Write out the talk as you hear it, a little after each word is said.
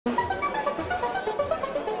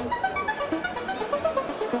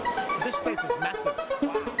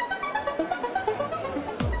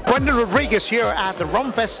Brendan Rodriguez here at the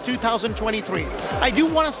RumFest 2023. I do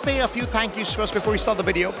want to say a few thank yous first before we start the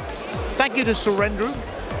video. Thank you to Surendru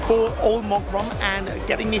for Old Monk Rum and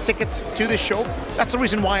getting me tickets to this show. That's the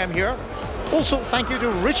reason why I'm here. Also, thank you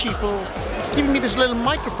to Richie for giving me this little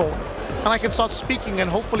microphone and I can start speaking and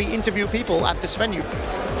hopefully interview people at this venue.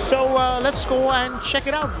 So let's go and check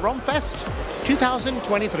it out, RumFest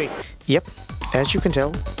 2023. Yep, as you can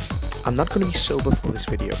tell, I'm not going to be sober for this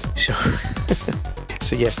video.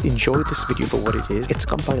 So yes, enjoy this video for what it is. It's a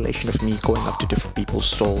compilation of me going up to different people's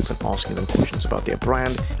stalls and asking them questions about their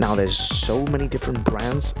brand. Now there's so many different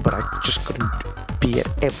brands, but I just couldn't be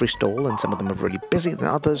at every stall and some of them are really busier than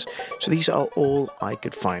others. So these are all I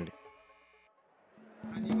could find.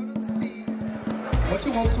 And you're going to see, what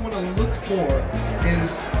you also want to look for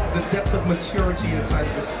is the depth of maturity inside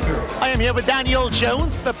of the spirit. I am here with Daniel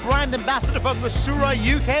Jones, the brand ambassador for Angostura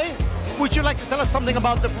UK. Would you like to tell us something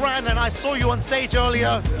about the brand? And I saw you on stage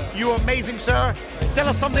earlier. You were amazing, sir. Tell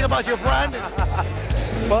us something about your brand.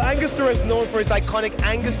 Well, Angostura is known for its iconic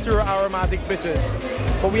Angostura aromatic bitters,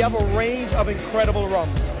 but we have a range of incredible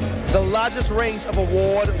rums, the largest range of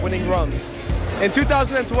award-winning rums. In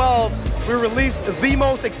 2012, we released the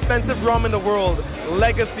most expensive rum in the world,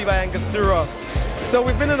 Legacy by Angostura. So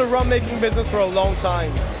we've been in the rum making business for a long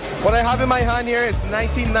time. What I have in my hand here is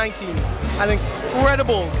 1919, an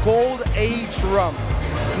incredible gold-aged rum.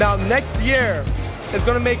 Now next year is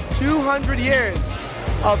going to make 200 years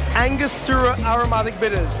of Angostura aromatic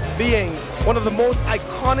bitters, being one of the most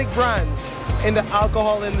iconic brands in the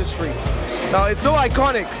alcohol industry. Now it's so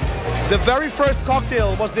iconic, the very first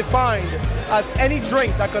cocktail was defined as any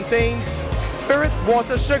drink that contains spirit,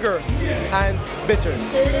 water, sugar, and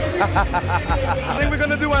bitters. I think we're going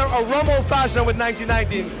to do a rum old-fashioned with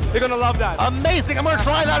 1919. You're going to love that. Amazing. I'm going to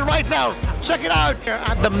try that right now. Check it out. Here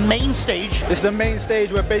at the main stage. This is the main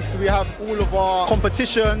stage where basically we have all of our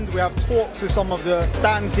competitions, we have talks with some of the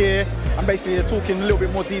stands here, and basically they're talking a little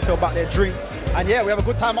bit more detail about their drinks. And yeah, we have a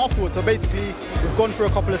good time afterwards. So basically, we've gone through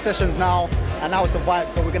a couple of sessions now, and now it's a vibe.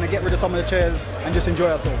 So we're going to get rid of some of the chairs and just enjoy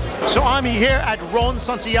ourselves. So I'm here at Ron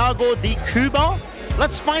Santiago de Cuba.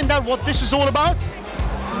 Let's find out what this is all about.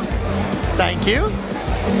 Thank you.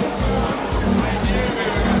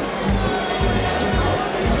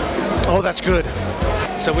 Oh, that's good.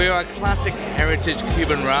 So we are a classic heritage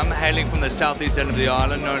Cuban rum hailing from the southeast end of the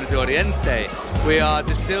island known as the Oriente. We are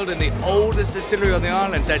distilled in the oldest distillery on the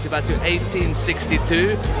island, dating back to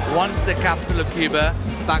 1862, once the capital of Cuba,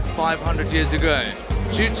 back 500 years ago.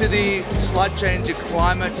 Due to the slight change in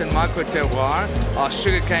climate and micro-terroir, our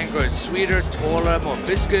sugarcane grows sweeter, taller, more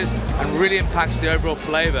viscous, and really impacts the overall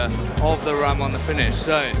flavor of the rum on the finish.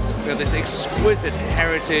 So we have this exquisite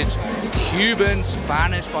heritage Cuban,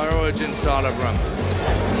 Spanish by origin style of rum.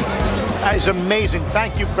 That is amazing.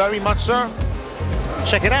 Thank you very much, sir.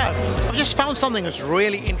 Check it out. I've just found something that's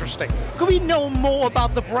really interesting. Could we know more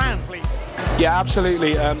about the brand, please? Yeah,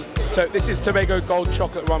 absolutely. So this is Tobago Gold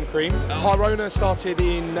Chocolate Rum Cream. Our owner started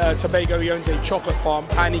in Tobago. He owns a chocolate farm,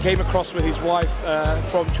 and he came across with his wife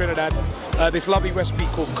from Trinidad this lovely recipe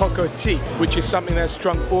called Cocoa Tea, which is something that's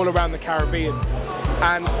drunk all around the Caribbean.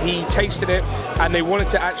 And he tasted it, and they wanted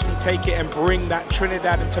to actually take it and bring that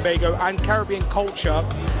Trinidad and Tobago and Caribbean culture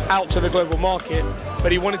out to the global market,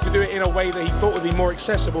 but he wanted to do it in a way that he thought would be more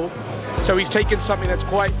accessible. So he's taken something that's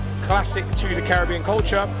quite classic to the Caribbean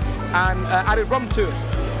culture and added rum to it.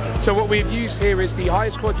 So what we've used here is the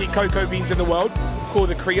highest quality cocoa beans in the world, called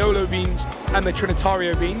the Criollo beans and the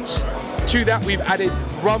Trinitario beans. To that we've added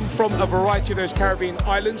rum from a variety of those Caribbean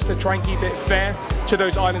islands to try and keep it fair to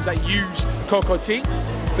those islands that use cocoa tea.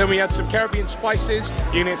 Then we add some Caribbean spices.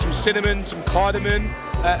 You can get some cinnamon, some cardamom,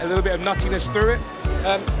 a little bit of nuttiness through it.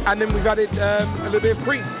 And then we've added a little bit of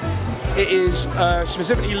cream. It is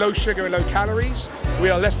specifically low sugar and low calories.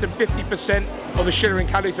 We are less than 50% of the sugar and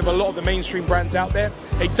calories of a lot of the mainstream brands out there.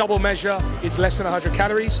 A double measure is less than 100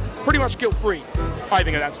 calories, pretty much guilt-free, I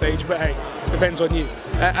think, at that stage, but hey, depends on you.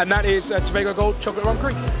 And that is Tobago Gold Chocolate Rum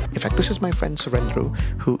Cream. In fact, this is my friend Surendru,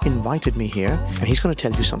 who invited me here, and he's going to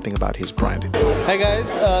tell you something about his brand. Hi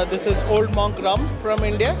guys, this is Old Monk Rum from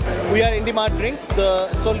India. We are Indimart Drinks,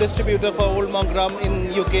 the sole distributor for Old Monk Rum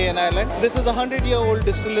in UK and Ireland. This is a 100-year-old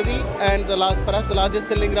distillery and perhaps the largest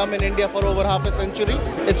selling rum in India for over half a century.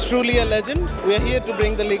 It's truly a legend. We are here to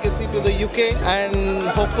bring the legacy to the UK, and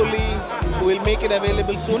hopefully we'll make it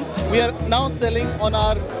available soon. We are now selling on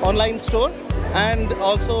our online store, and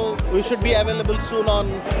also we should be available soon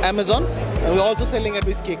on Amazon. And we're also selling at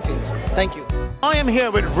Whiskey Exchange. Thank you. I am here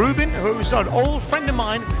with Ruben, who's an old friend of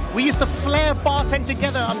mine. We used to Flair bartend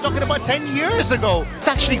together. I'm talking about 10 years ago. It's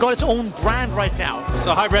actually got its own brand right now.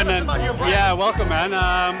 So hi Brendan. Tell us about your brand. Yeah, welcome man.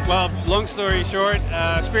 Well, long story short,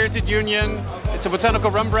 Spirited Union, it's a botanical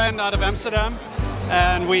rum brand out of Amsterdam.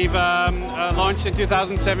 And we've launched in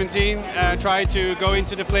 2017, tried to go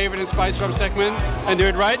into the flavored and spice rum segment and do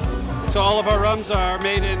it right. So all of our rums are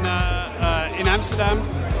made in Amsterdam,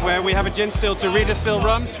 where we have a gin still to redistill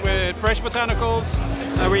rums with fresh botanicals.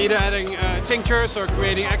 We're either adding tinctures or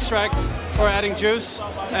creating extracts or adding juice.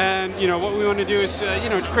 And you know what we want to do is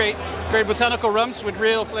to create botanical rums with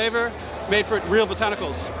real flavor, made for real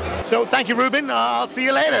botanicals. So thank you, Ruben. I'll see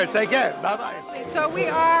you later. Take care. Bye-bye. So we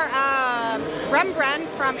are a rum brand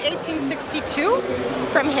from 1862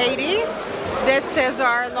 from Haiti. This is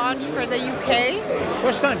our launch for the UK.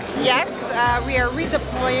 First time? Yes, we are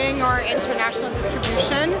redeploying our international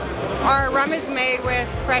distribution. Our rum is made with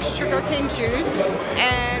fresh sugarcane juice,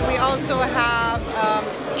 and we also have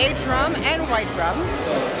aged rum and white rum.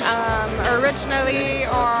 Originally,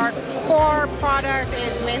 our core product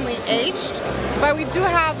is mainly aged, but we do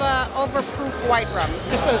have an overproof white rum.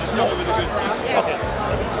 Yes. Okay.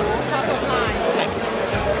 Top of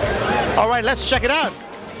line. All right, let's check it out.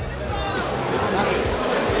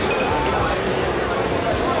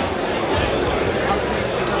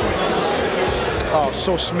 Oh,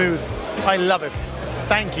 so smooth. I love it.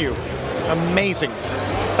 Thank you. Amazing.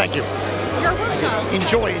 Thank you. You're welcome.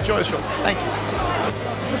 Enjoy the show. Thank you.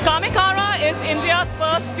 So Kamikara is India's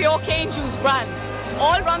first pure cane juice brand.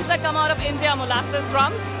 All rums that come out of India are molasses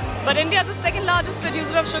rums, but India is the second largest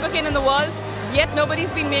producer of sugarcane in the world, yet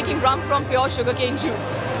nobody's been making rum from pure sugarcane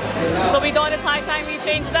juice. So we thought it's high time we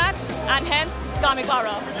change that, and hence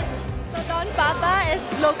Kamikara. So Don Papa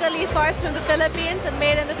is locally sourced from the Philippines and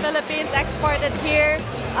made in the Philippines, exported here.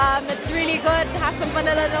 It's really good, has some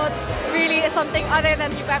vanilla notes, really is something other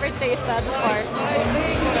than you've ever tasted before.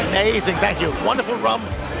 Amazing, thank you. Wonderful rum.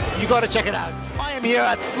 You got to check it out. I am here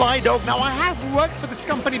at Sly Dog. Now, I have worked for this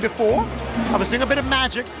company before. I was doing a bit of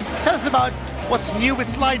magic. Tell us about what's new with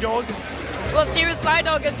Sly Dog. What's new with Sly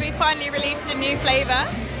Dog is we finally released a new flavour.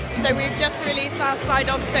 So we've just released our Sly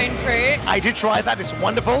Dog Stone Fruit. I did try that, it's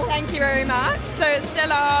wonderful. Thank you very much. So it's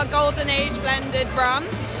still our golden age blended rum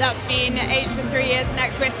that's been aged for 3 years in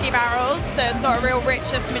ex-whiskey barrels. So it's got a real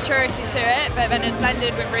richness, maturity to it, but then it's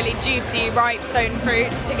blended with really juicy, ripe stone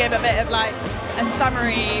fruits to give a bit of like a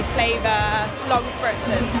summery flavour, long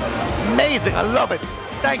spritzes. Amazing, I love it.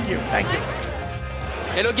 Thank you, thank you.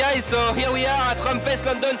 Hello guys, so here we are at RumFest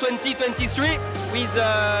London 2023 with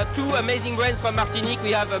two amazing brands from Martinique.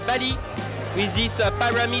 We have Bali with this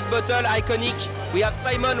pyramid bottle, iconic. We have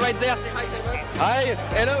Simon right there. Say hi Simon. Hi,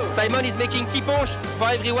 hello. Simon is making Tiponche for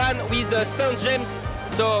everyone with St. James.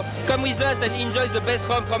 So come with us and enjoy the best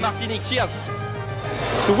rum from Martinique. Cheers.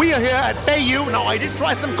 So we are here at Bayou. Now I did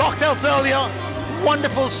try some cocktails earlier.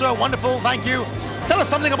 Wonderful sir, wonderful, thank you. Tell us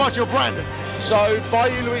something about your brand. So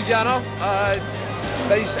Bayou, Louisiana.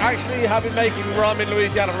 They actually have been making rum in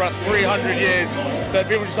Louisiana for about 300 years that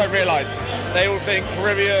people just don't realise. They all think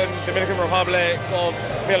Caribbean, Dominican Republic, sort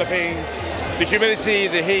of Philippines. The humidity,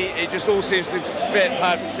 the heat, it just all seems to fit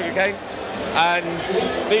perfect sugarcane. And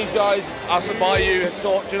these guys, us at Bayou, have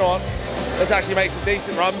thought, you know what, let's actually make some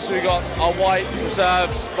decent rums. So we got our white,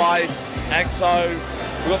 reserve, spice, XO.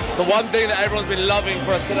 We've got the one thing that everyone's been loving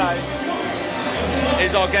for us today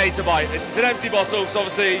is our Gator Bite. It's an empty bottle, so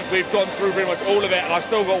obviously we've gone through pretty much all of it, and I've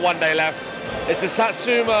still got 1 day left. It's a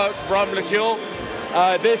Satsuma rum liqueur.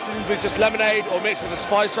 This is with just lemonade or mixed with a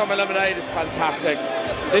spice rum and lemonade. It's fantastic.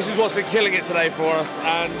 This is what's been killing it today for us,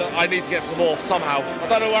 and I need to get some more somehow. I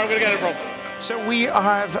don't know where I'm going to get it from. So we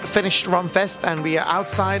have finished RumFest and we are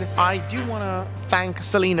outside. I do want to thank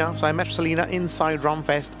Selena. So I met Selena inside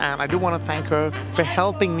RumFest, and I do want to thank her for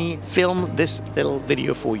helping me film this little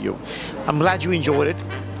video for you. I'm glad you enjoyed it.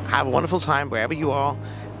 Have a wonderful time wherever you are,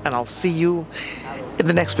 and I'll see you in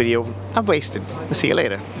the next video. I'm wasted. See you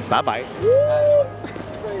later. Bye-bye.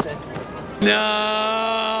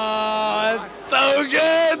 No, that's so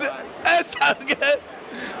good. That's so good.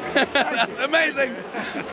 That's amazing.